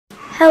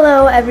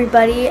Hello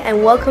everybody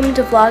and welcome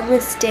to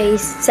Vlogmas Day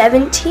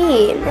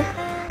 17.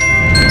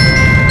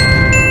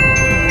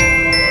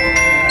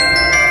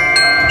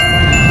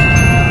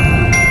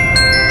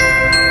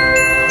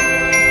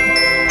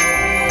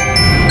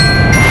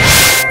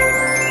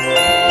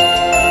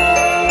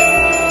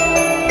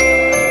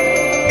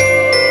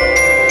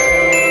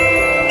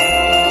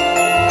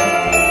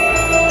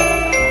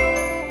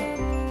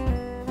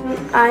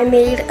 I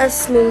made a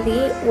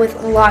smoothie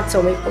with lots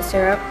of maple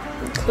syrup,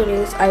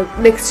 including I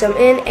mixed them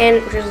in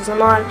and drizzled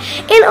them on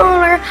in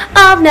honor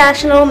of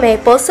National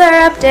Maple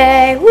Syrup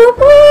Day. Whoop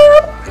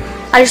whoop!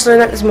 I just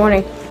learned that this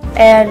morning.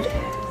 And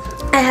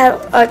I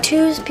had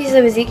 2 pieces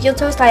of Ezekiel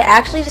toast. I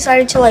actually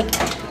decided to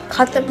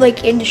cut them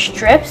into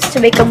strips to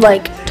make them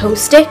like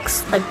toast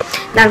sticks. Like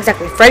not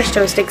exactly French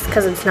toast sticks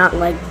because it's not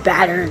like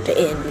battered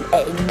in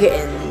egg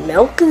and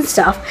milk and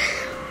stuff.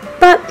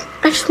 But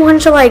I just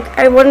wanted to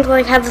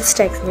have the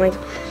sticks and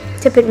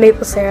dip it in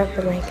maple syrup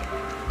and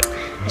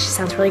that just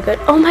sounds really good.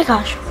 Oh my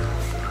gosh.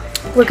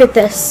 Look at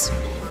this.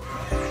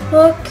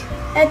 Look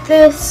at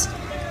this.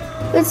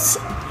 It's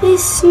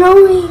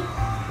snowy.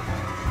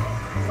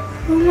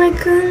 Oh my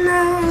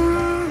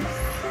goodness.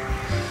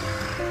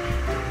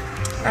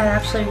 I'm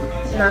actually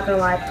not gonna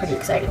lie, I'm pretty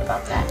excited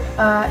about that.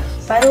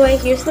 By the way,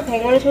 here's the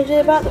penguin I told you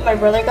about that my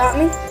brother got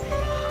me.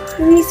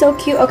 Isn't he so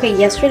cute? Okay,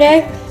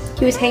 yesterday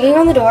he was hanging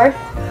on the door.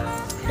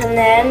 And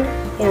then,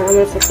 I'm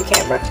gonna fix the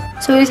camera.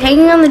 So he was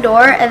hanging on the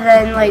door, and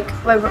then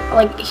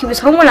he was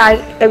home when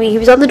he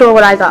was on the door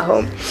when I got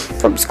home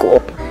from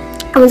school.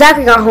 And when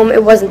Zachary got home,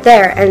 it wasn't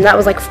there, and that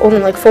was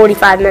only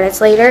 45 minutes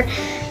later,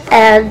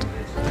 and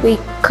we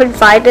couldn't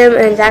find him.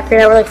 And Zachary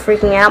and I were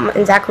freaking out,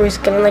 and Zachary was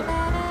getting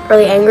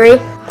really angry.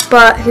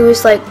 But he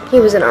was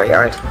in our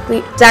yard.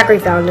 Zachary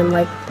found him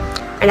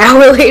an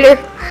hour later,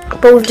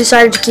 but we've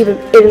decided to keep him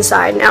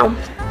inside now.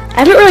 I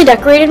haven't really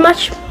decorated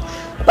much,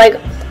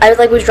 I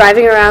was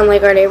driving around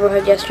our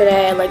neighborhood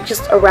yesterday and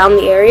just around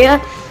the area,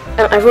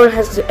 and everyone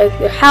has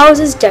their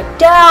houses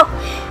decked out,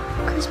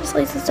 Christmas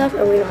lights and stuff,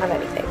 and we don't have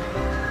anything.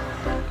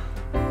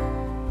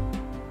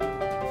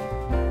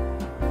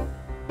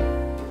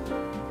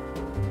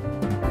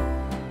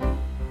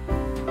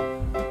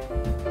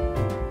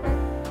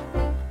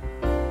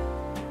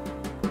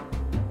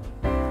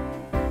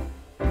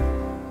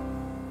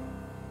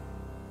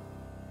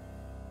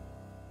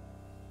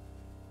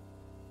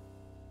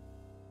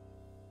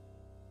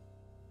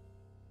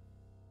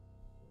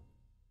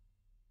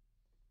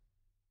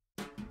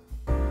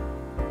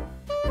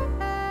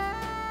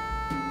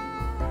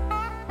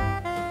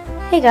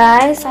 Hey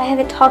guys, I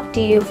haven't talked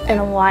to you in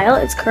a while.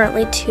 It's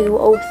currently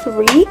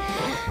 2:03.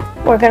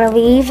 We're gonna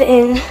leave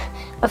in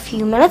a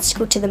few minutes to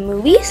go to the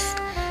movies.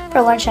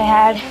 For lunch I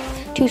had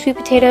 2 sweet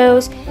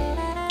potatoes,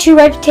 2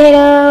 red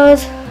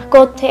potatoes,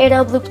 gold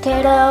potato, blue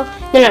potato.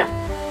 No.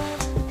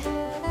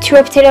 2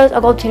 red potatoes, a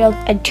gold potato,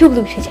 and 2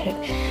 blue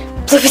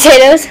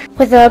potatoes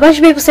with a bunch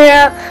of maple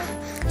syrup,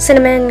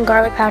 cinnamon,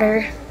 garlic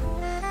powder,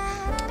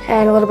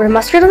 and a little bit of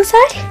mustard on the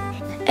side.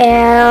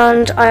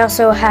 And I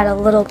also had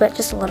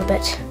just a little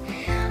bit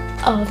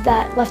of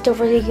that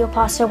leftover Ezekiel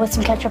pasta with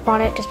some ketchup on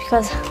it, just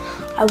because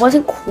I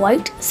wasn't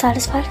quite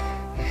satisfied.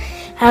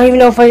 I don't even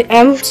know if I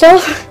am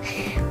still,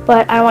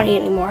 but I don't want to eat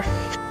anymore.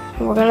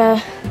 And we're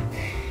gonna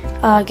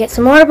get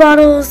some water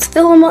bottles,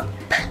 fill them up,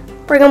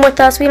 bring them with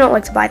us. We don't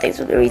like to buy things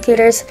from the movie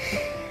theaters.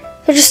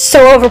 They're just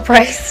so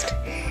overpriced.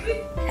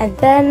 And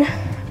then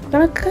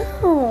we're gonna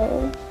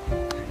go.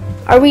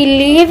 Are we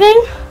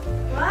leaving?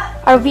 What?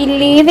 Are we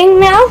leaving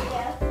now?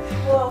 Yeah.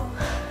 Well,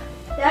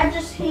 Dad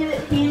just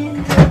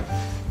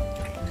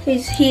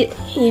He's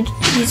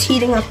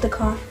heating up the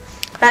car.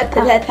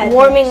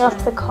 Warming up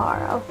the car.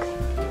 Okay.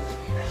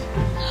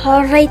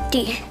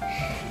 Alrighty.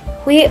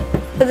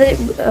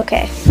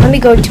 Okay. Let me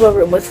go to a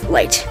room with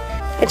light.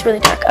 It's really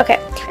dark. Okay.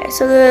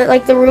 So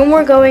the room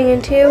we're going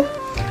into,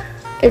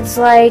 it's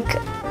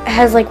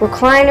has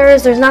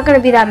recliners. There's not going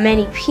to be that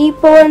many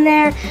people in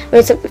there.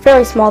 It's a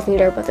fairly small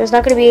theater, but there's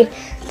not going to be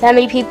that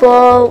many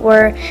people.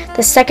 We're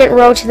the second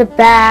row to the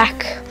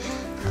back.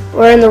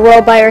 We're in the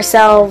row by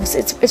ourselves.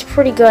 It's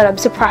pretty good. I'm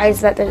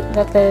surprised that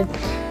the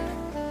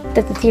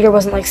theater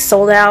wasn't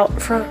sold out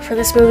for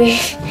this movie.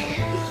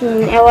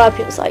 A lot of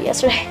people saw it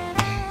yesterday.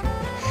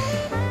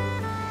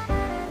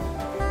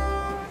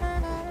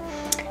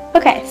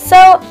 Okay,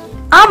 so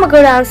I'm gonna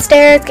go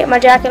downstairs, get my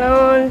jacket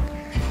on,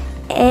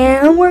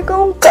 and we're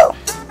gonna go.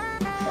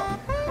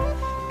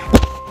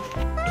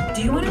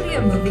 Do you want to be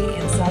a movie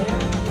insider?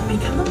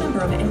 Become a member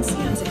of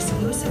MCM's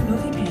exclusive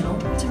movie panel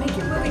to make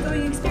your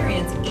movie-going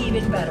experience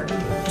even better.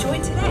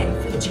 Join today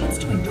for the chance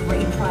to win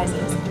great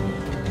prizes.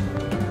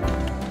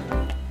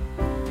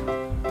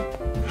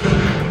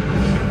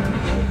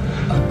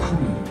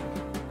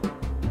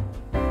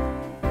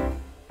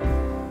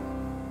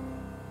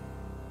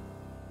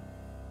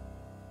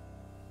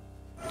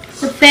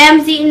 The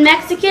fam's eating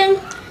Mexican,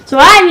 so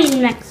I'm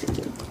eating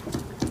Mexican.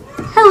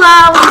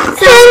 Hello.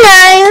 Hey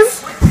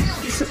guys.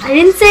 I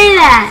didn't say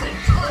that.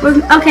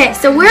 Okay,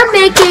 so we're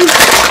making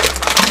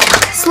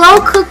slow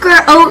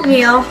cooker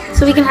oatmeal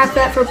so we can have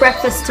that for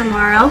breakfast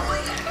tomorrow.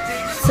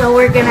 So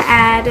we're gonna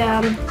add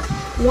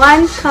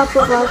 1 cup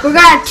of oats. We're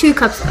gonna add 2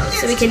 cups of oats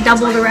so we can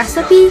double the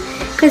recipe.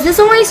 Because this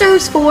only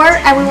serves 4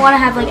 and we want to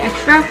have like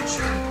extra.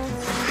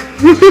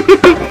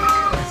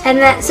 And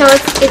then, so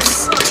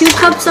it's 2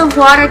 cups of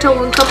water to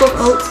 1 cup of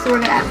oats. So we're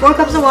gonna add 4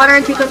 cups of water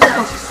and 2 cups of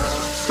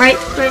oats. Right?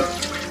 Right?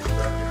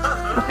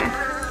 Okay.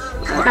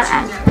 We're gonna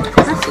add.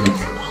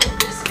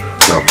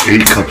 About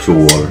 8 cups of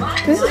water.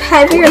 This is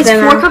heavier It's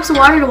than 4 cups of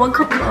water to 1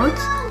 cup of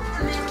oats.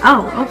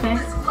 Oh, okay.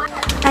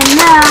 And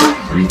now,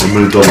 I'm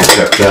gonna double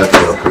check that,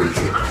 but I'm pretty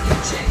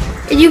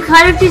sure. you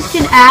kind of just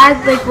can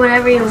add like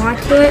whatever you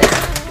want to it.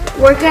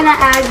 We're gonna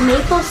add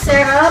maple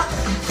syrup.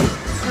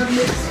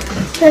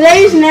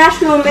 Today's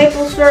National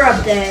Maple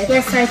Syrup Day.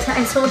 Yes, I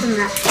told them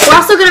that. We're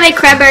also gonna make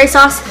cranberry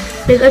sauce.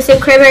 The same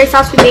cranberry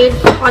sauce we made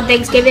on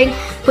Thanksgiving,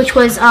 which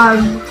was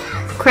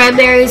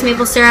cranberries,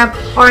 maple syrup,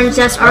 orange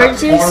zest, orange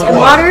juice, and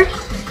water.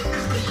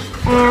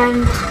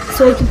 And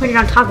so we can put it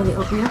on top of the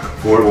oatmeal.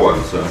 4 to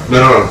 1, so.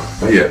 No,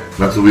 not yet.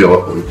 Not till we have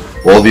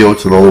all the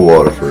oats and all the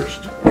water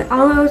first.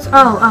 All oats?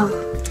 Oh.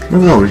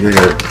 No, we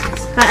gotta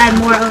Gotta add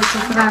more oats, I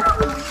forgot.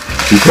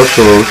 2 cups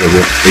of oats and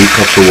then 8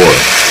 cups of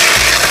water.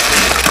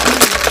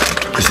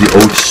 Because the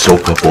oats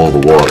soak up all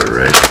the water,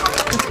 right?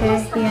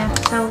 Okay, yeah.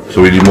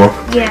 So we need more?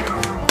 Yeah.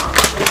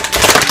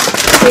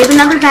 We have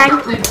another bag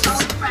of oats.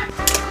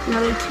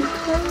 Another 2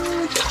 cups.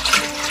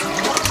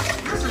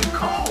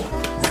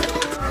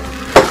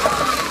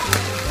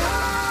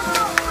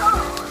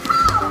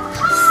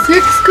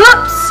 6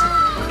 cups.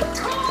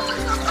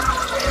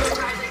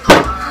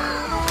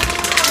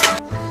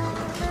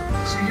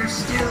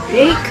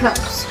 8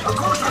 cups.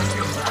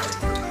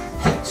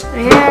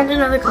 And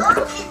another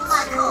cup.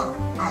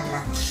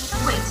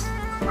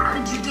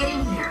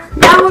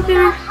 Now we're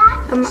gonna.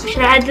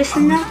 Should I add this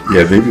in now?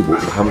 Yeah, maybe.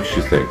 How much do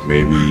you think?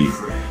 Maybe.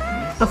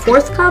 A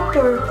 4th cup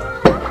or?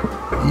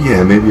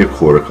 Yeah, maybe a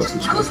 1/4 cup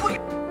is good.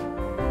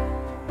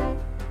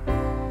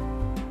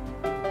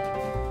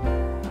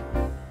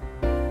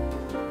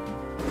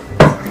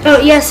 Oh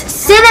yes,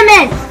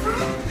 cinnamon.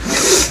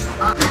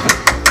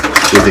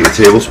 So you think a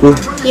tablespoon?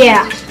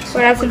 Yeah,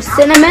 we're gonna have some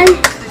cinnamon.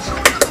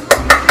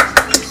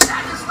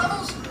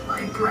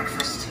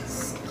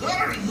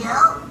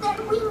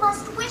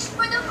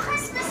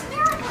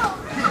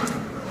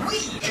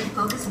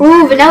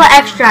 Ooh, vanilla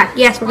extract.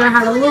 Yes, we're gonna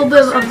have a little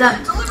bit of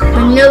that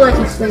vanilla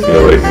extract.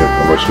 Yeah, wait,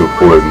 I'm just gonna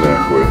pour it in there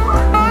for you.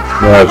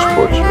 No, I just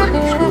pour it straight.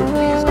 It's good.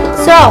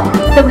 So,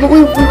 we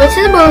went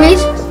to the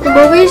movies. The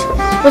movies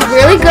was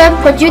really good.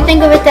 What did you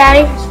think of it,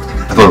 Daddy?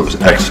 I thought it was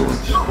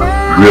excellent.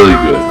 Really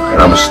good.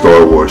 And I'm a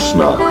Star Wars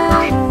snob.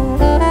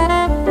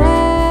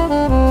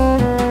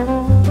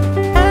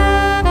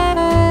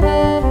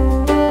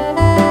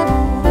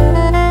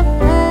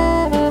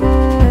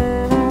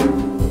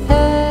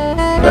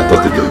 I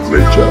thought they did a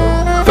great job.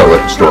 Felt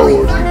like a Star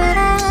Wars movie.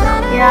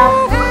 Yeah.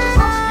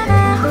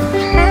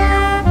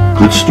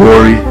 Good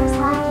story.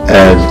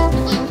 And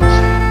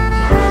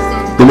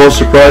the most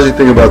surprising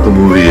thing about the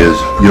movie is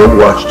you don't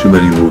watch too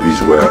many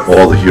movies where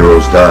all the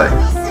heroes die.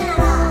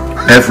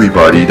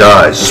 Everybody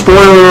dies.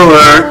 Spoiler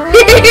alert!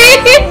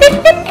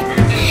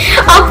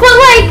 I'll put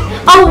like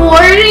a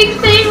warning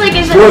thing, like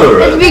at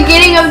the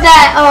beginning of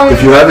that.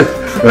 If you haven't,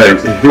 right?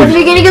 At the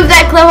beginning of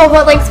that clip, I'll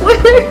put like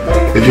spoiler.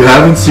 If you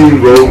haven't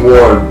seen Rogue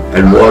One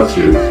and want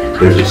to,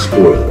 there's a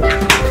spoiler.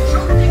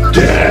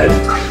 Dad.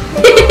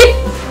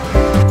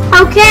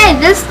 Okay,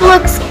 this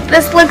looks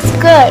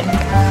good.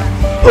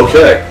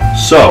 Okay,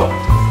 so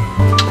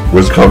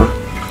where's the cover?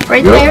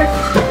 Right Yep. there.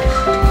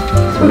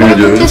 We're gonna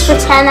do Cook this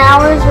this. for 10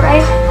 hours,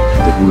 right?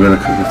 We're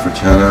gonna cook it for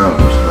 10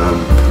 hours.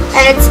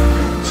 And it's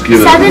Let's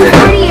give it.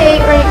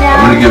 7:38 right I'm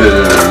now. gonna give it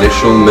an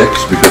initial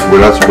mix because we're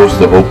not supposed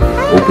to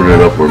open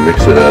it up or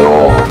mix it at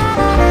all.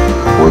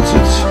 Once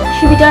it's,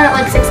 Should be done at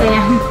like 6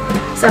 a.m.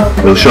 So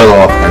it'll shut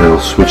off and it'll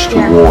switch to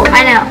yeah, warm.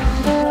 I know.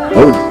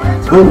 I would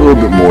put a little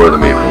bit more of the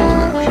maple in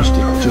there,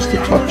 just a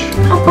touch.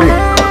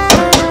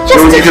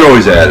 So you can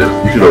always add it.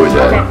 You can always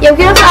add it. Yeah, we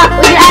can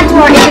add to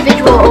our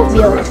individual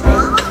oatmeal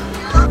thing.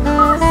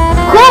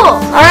 Cool.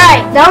 All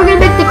right, now we're gonna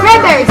make the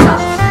cranberry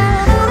sauce.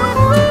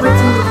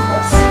 Let's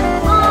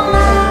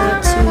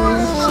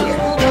move this to here.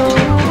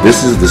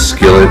 This is the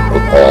skillet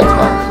of all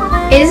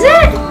time. Is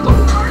it?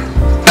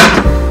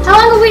 How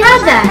long have we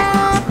had that?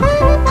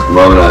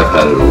 Mom and I have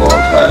had it a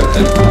long time,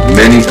 and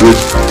many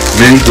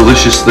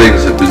delicious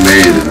things have been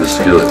made in the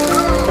skillet.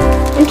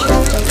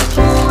 Interesting.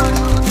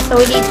 So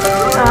we need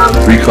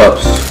 3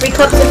 cups. 3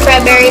 cups of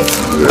cranberries,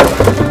 Yeah.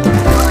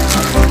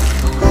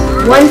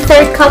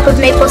 1/3 cup of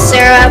maple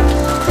syrup.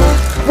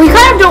 We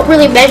kind of don't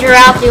really measure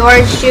out the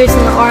orange juice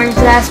and the orange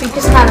zest. We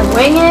just kind of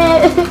wing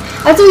it.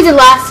 That's what we did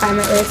last time,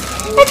 at least.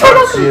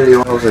 See any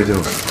what was I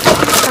doing?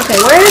 Okay,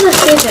 where is the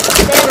scissors?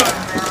 Damn it.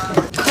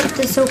 Cut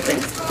this open.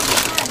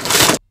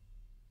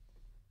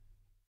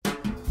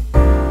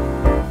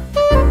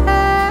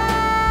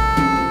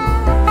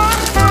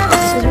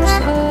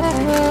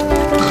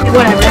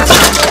 Whatever, that's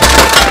fine.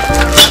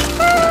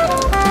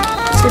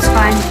 This is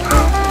fine.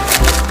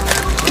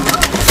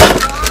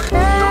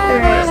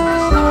 Alright.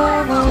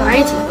 So I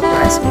need to look at the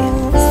recipe.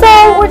 So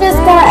we're just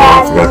gonna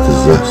add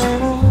zest.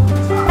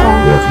 We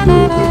have to do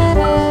with this.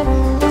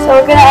 So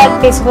we're gonna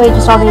add basically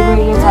just all the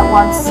ingredients at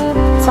once.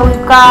 So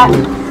we've got.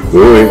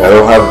 Wait, I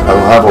don't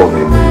have all the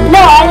ingredients.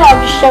 No, I know.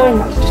 I'm just showing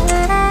them.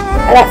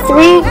 I got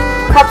 3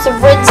 cups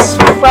of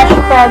rinsed fresh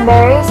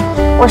cranberries.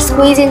 We're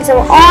squeezing some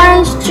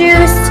orange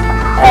juice,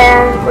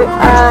 and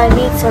I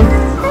need some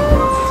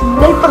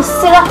maple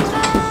syrup.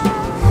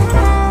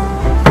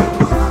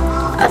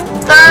 A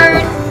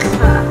 1/3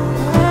 cup.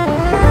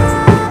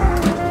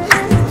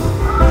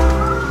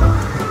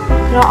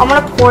 You know, I'm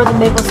gonna pour the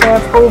maple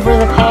syrup over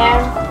the pan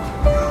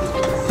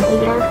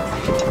later.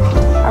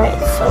 Alright,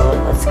 so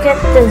let's get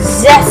the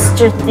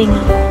zester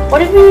thingy. What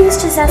did we use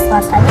to zest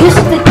last time? We used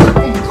the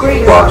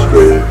grater. Box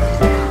grater.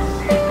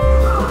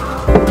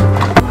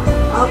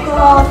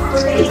 Alcohol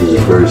free. This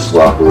is very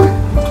sloppily.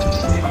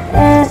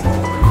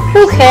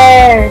 Who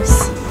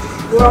cares?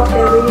 Raw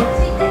family.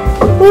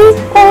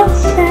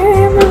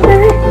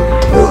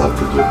 They'll have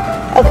to do.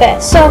 Okay,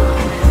 so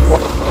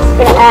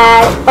we're gonna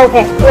add.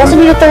 Okay, we also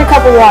need a 1/3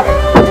 cup of water.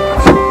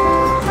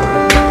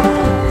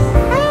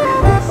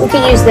 We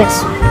could use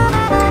this.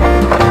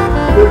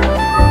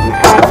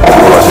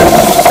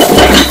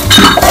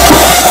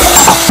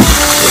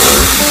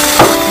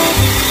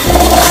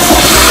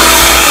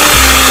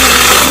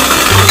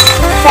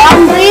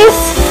 Fountain breeze,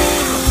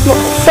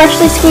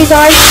 freshly squeezed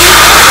orange.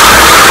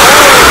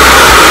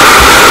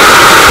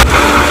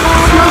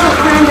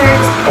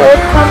 Cranberries,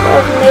 1/3 cup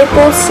of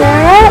maple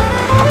syrup.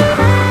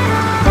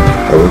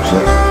 How much is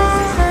that?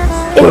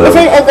 Is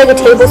it like a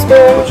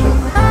tablespoon?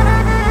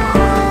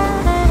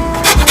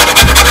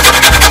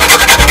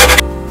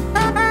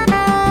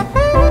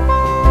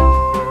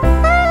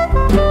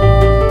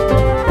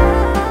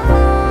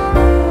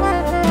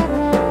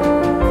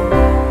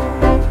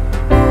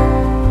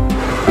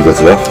 That's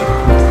enough?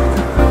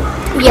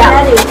 Yeah.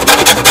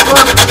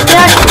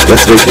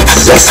 Let's make it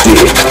zesty.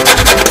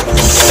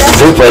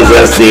 Super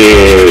zesty.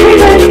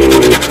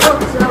 Oh,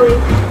 Zoe.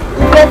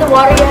 You got the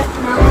water yet?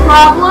 No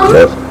problem.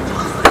 Yep.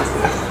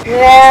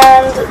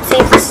 And let's see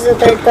if this is a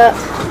 1/3 cup.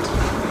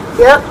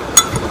 Yep.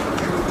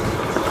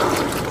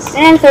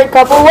 And 1/3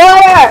 cup of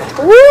water.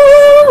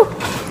 Woo!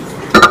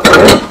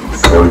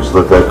 Now we just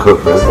let that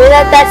cook, man. We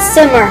let that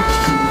simmer.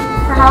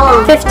 For how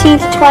long? 15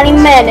 to 20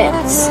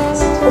 minutes.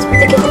 Let's put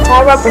the kitchen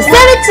timer up for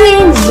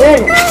 17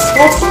 minutes.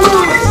 That's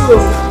not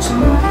true.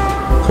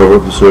 Cover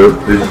up the syrup.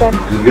 It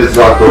gets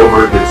knocked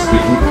over, it gets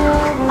sticky.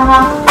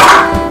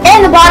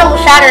 And the bottle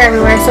will shatter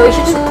everywhere, so we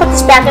should just put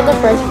this back in the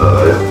fridge.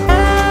 Yeah.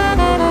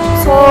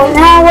 So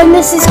now when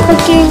this is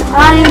cooking,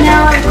 I am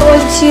now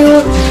going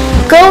to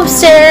go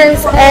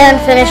upstairs and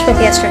finish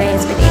with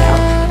yesterday's video.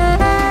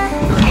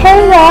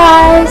 Hey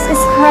guys,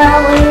 it's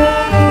currently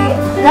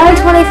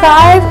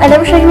 9:25. I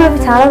never showed you my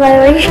potato, by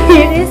the way.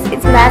 Here it is.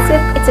 It's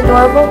massive. It's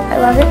adorable. I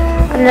love it.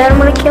 And then I'm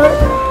gonna kill it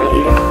and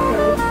eat it.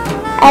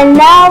 And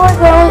now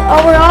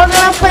we're all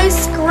gonna play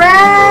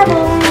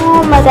Scrabble.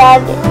 My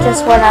dad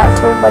just went out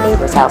to my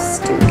neighbor's house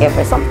to give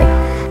her something.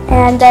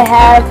 And I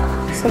have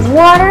some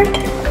water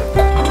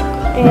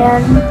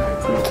and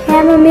some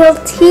chamomile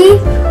tea.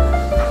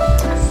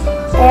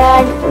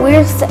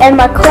 And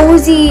my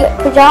cozy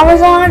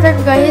pajamas on.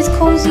 I've got his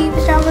cozy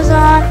pajamas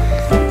on.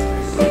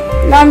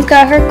 Mom's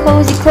got her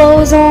cozy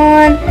clothes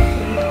on.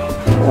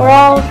 We're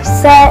all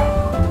set.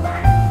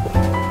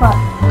 What?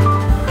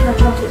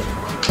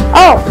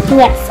 Oh,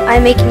 yes,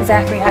 I'm making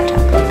Zachary hot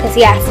chocolate because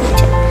he asked me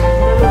to.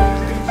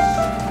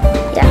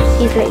 Yeah,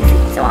 he's lazy,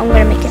 so I'm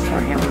gonna make it for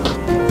him.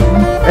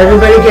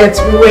 Everybody gets,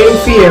 we're waiting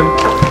for you.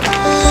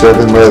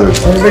 7 letters.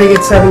 Everybody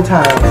gets 7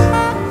 tiles.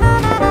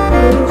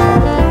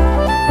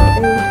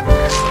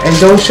 And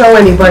don't show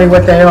anybody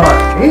what they are.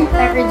 Eh?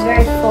 Zachary's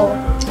very full.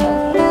 So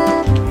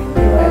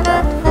be aware of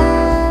that.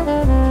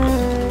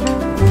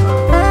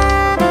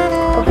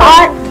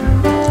 Okay.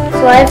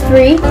 So I have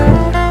 3.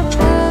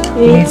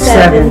 You need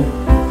 7.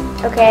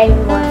 Okay, I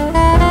need 1.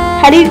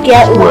 How do you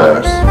get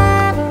Squares.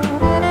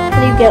 How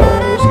do you get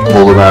letters?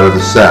 Pull them out of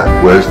the sack.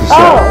 Where's the Oh,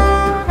 sack?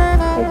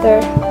 right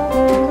there.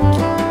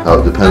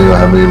 Depending on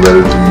how many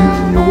letters you use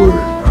in your word.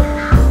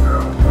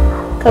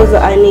 Because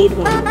I need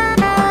one.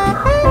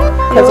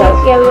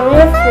 Yeah, we only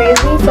have 3 of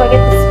these, so I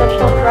get the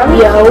special from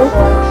you.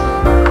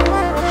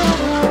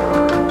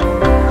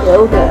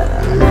 Yoga.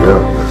 There you go.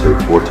 That's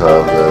like 4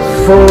 tiles out.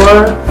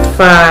 4,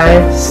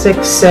 5,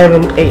 6,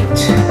 7, 8.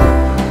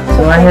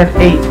 So I have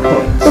 8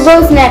 points. Who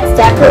goes next,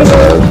 Zachary?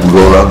 You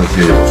go around the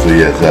table. So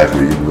yeah,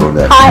 Zachary, you can go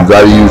next. Hi. You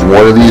got to use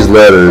one of these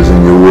letters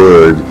in your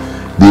word.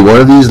 One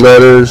of these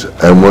letters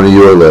and one of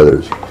your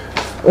letters.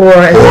 Or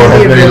as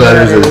Many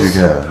letters as you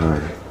can.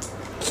 Right.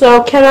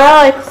 So can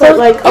I put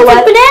like a It's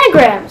like letter?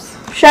 bananagrams.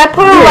 Should I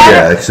put a letter?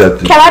 Yeah,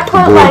 except Can I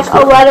put like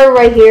a letter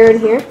right here and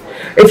here?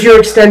 If you're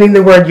extending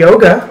the word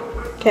yoga,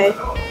 Okay.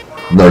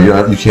 No, you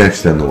can't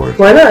extend the word.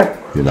 why not?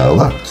 You're not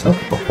allowed. It's not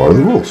part of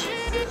the rules.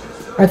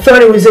 I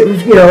thought it was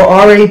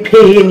RAP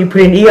and you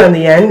put an E on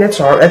the end. That's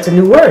a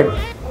new word.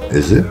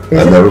 Is it? Is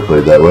I've it? never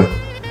played that way.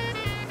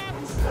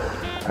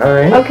 All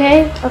right.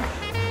 Okay.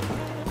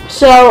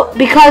 So I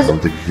because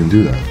don't think you can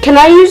do that. can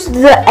I use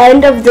the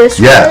end of this?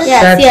 Yes. word?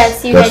 Yes, That's-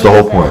 yes. You That's guys the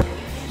whole use point.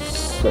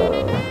 So.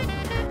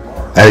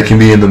 And it can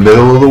be in the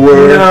middle of the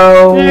word?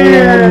 No.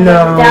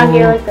 Down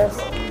here like this.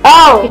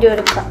 Oh. You do it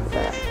across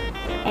there.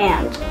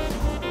 And.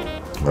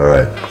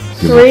 Alright.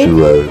 Give Three. me 2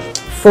 letters.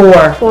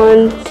 4.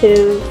 1,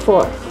 2,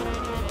 4.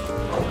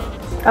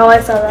 Oh, I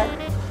saw that.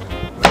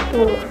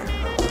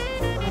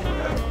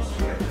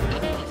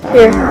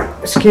 Here.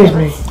 Excuse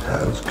me.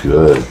 That was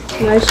good.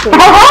 Nice one.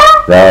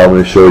 Now I'm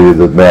going to show you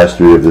the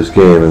mastery of this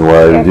game and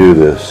why I do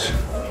this.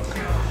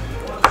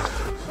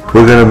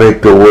 We're going to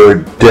make the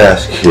word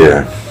desk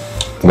here.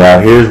 Now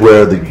here's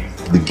where the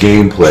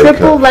gameplay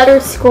Triple comes. letter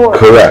score.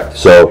 Correct.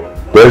 So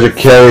there's a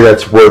carry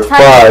that's worth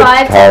Times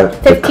 5 5, times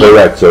 15.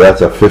 correct. So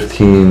that's a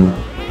 15.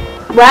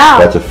 Wow.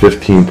 That's a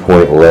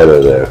 15-point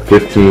letter there.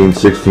 15,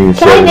 16,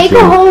 Can I 17. make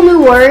a whole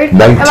new word?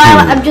 19.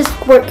 I'm just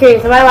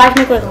curious. Am I allowed to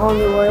make like a whole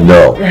new word?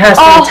 No. It has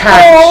to A be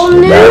attached. whole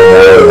new That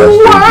has to be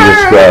a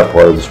word. scrap,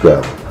 part of the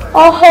scrap.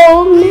 A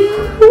whole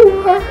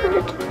new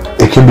word.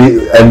 It can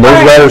be, and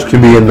those letters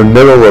can be in the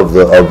middle of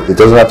the. It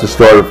doesn't have to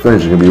start or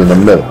finish. It can be in the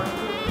middle.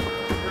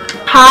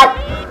 Hot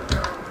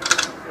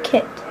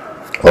kit.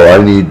 Oh, I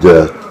need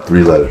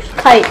 3 letters.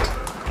 Kite.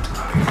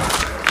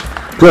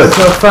 Good.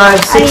 So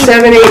 5, 6,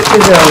 7, 8 for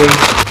Zoe.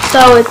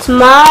 So it's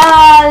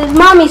my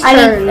mommy's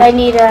turn. I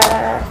need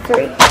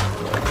 3.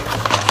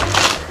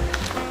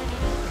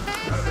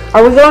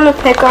 Are we going to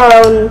pick our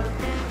own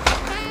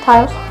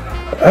tiles?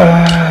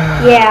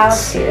 Yeah,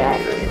 let's do that.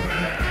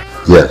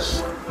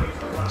 Yes.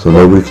 So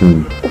nobody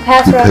can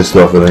Pass be around pissed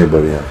off at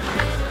anybody else.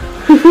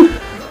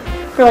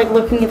 for like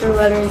looking at the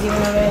letters even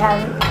though they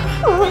haven't.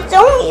 Oh,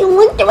 don't you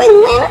look at my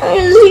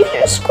letters. You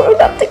just screwed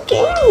up the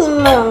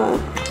game.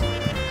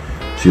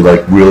 See,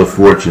 like Wheel of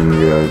Fortune,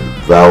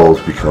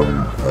 vowels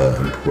become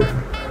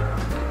important.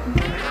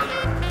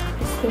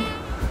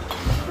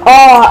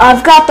 Oh,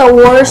 I've got the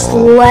worst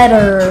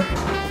letter.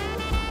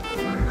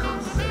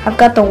 I've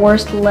got the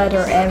worst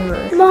letter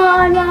ever. Come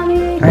on,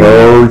 mommy.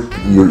 No,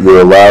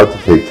 you're allowed to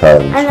take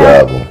time and I know.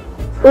 Scrabble.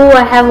 Ooh,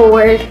 I have a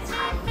word.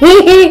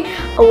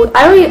 Oh,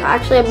 I don't even,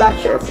 actually, I'm not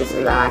sure if this is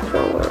an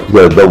actual word. You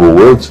got a double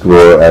word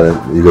score,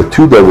 and you got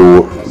 2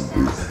 double.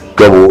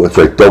 It's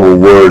like double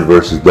word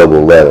versus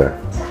double letter.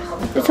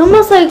 It's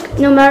almost like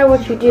no matter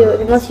what you do,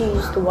 unless you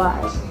use the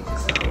Y.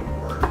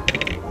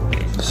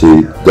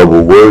 See,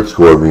 double word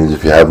score means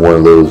if you have one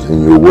of those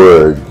in your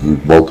word, you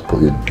multiply,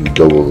 you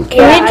double.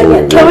 Yeah,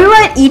 Can we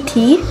write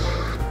E.T.?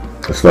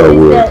 That's not a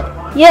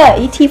word. Yeah,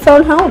 E.T.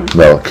 phone home.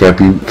 No, can't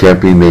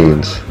be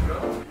names.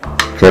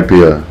 Can't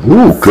be a.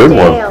 Ooh, good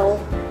one. Stale.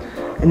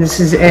 And this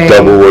is a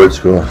Double word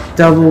score.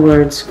 double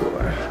word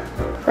score.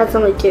 That's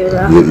only 2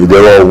 though.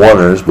 They're all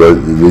oneers, but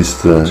at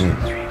least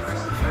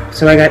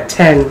So I got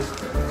 10.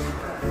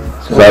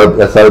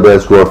 that's not a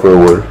bad score for a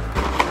word.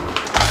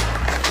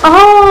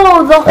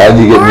 Oh, the And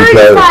you whole get new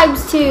word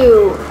letters. times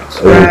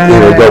 2.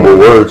 In a double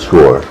word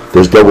score,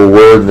 there's double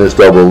word and there's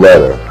double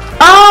letter.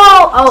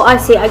 Oh, I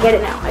see. I get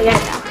it now.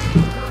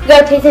 You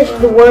gotta pay attention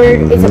to the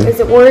word. Is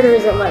it word or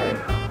is it letter?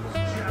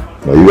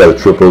 Now you got a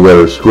triple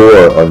letter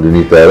score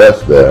underneath that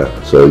S there,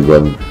 so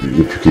then if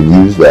you can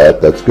use that,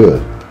 that's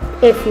good.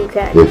 If you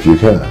can. If you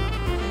can.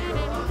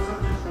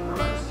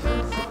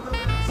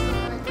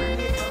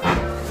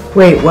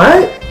 Wait,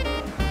 what?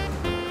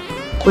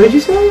 What did you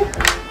say?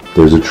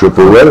 There's a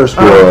triple letter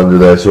score under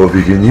there, so if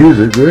you can use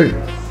it, great.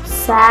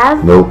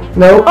 Sav? Nope.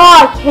 Nope.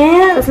 Oh, I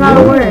can't. That's not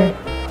a word.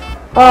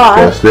 Oh,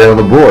 Gotta stay on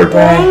the board.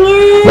 dang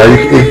it. Now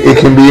it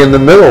can be in the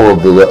middle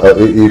of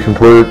the. You can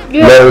put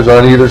letters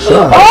on either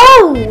side.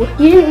 Oh,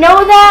 you didn't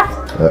know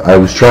that? I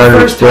was trying to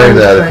First explain time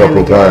that a trying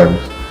couple to get it. times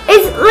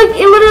It's like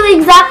literally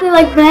exactly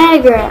like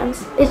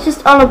bananagrams. It's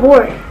just on a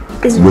board.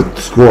 with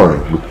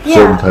scoring, with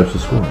certain types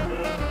of scoring,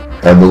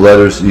 and the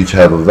letters each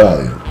have a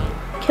value.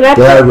 Can I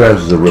put,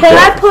 Diagrams is a rip can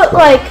I off. put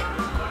like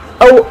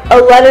a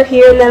letter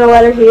here and then a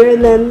letter here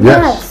and then?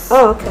 Yes.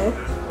 Oh, okay.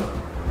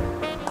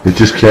 It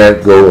just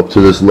can't go up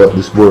to this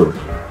word.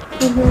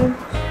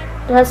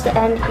 It has to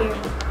end here.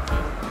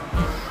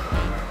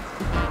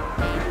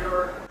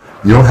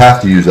 You don't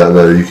have to use that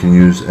letter. You can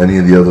use any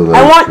of the other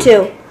letters. I want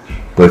to.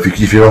 But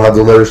if you don't have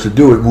the letters to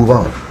do it, move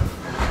on.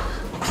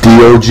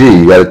 D-O-G.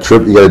 You got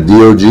a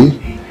D-O-G?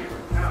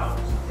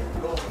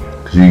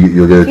 Because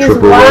you'll get a Use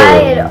triple Y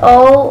letter. and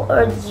O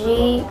or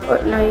G or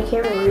no, you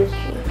can't really use G.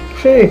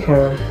 Sure you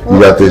can. You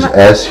got this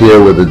S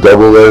here with a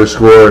double letter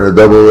score and a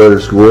double letter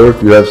score.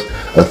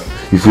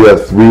 If you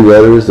have 3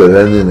 letters that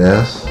end in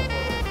S,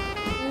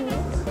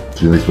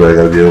 so at least what I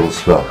gotta be able to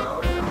spell.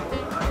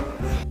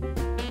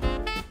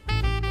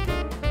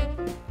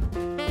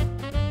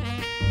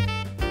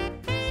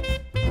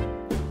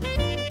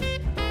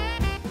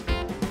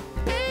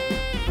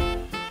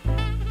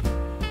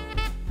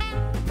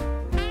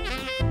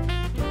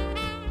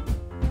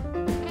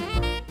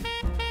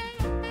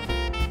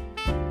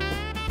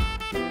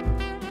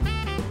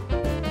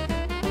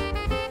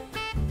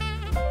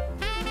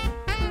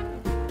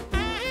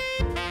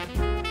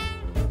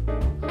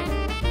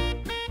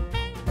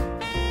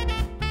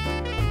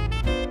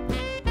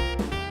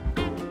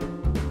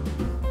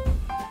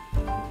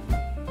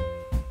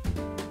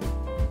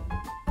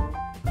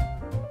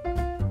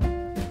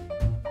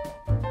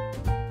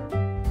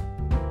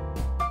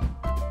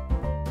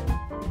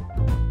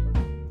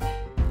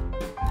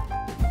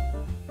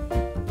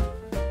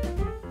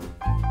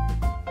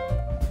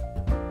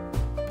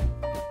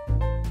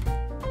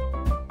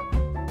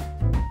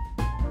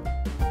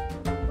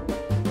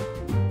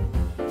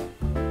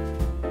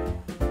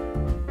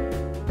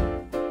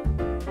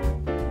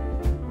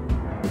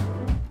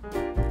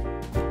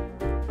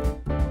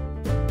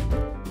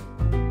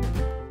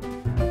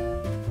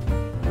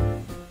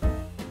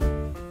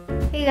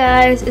 Hey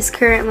guys, it's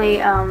currently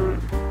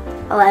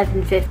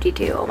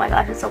 11:52. Oh my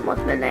gosh, it's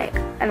almost midnight,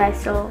 and I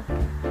need to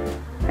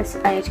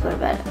go to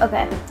bed.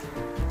 Okay,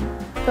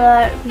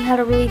 but we had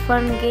a really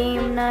fun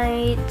game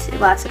night. It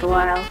lasted a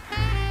while,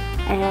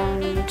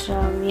 and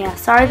yeah,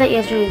 sorry that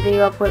yesterday's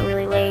video up went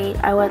really late.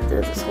 I went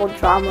through this whole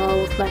drama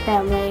with my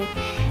family,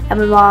 and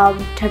my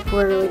mom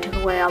temporarily took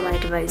away all my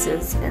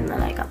devices, and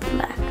then I got them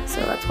back,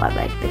 so that's why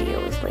my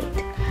video was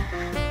late.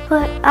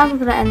 But I'm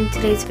gonna end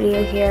today's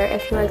video here.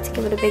 If you like to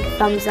give it a big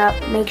thumbs up,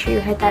 make sure you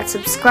hit that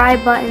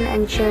subscribe button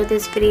and share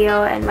this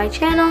video and my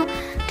channel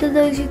to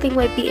those you think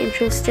might be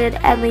interested,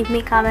 and leave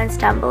me comments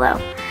down below.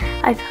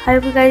 I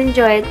hope you guys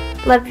enjoyed.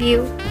 Love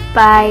you.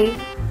 Bye.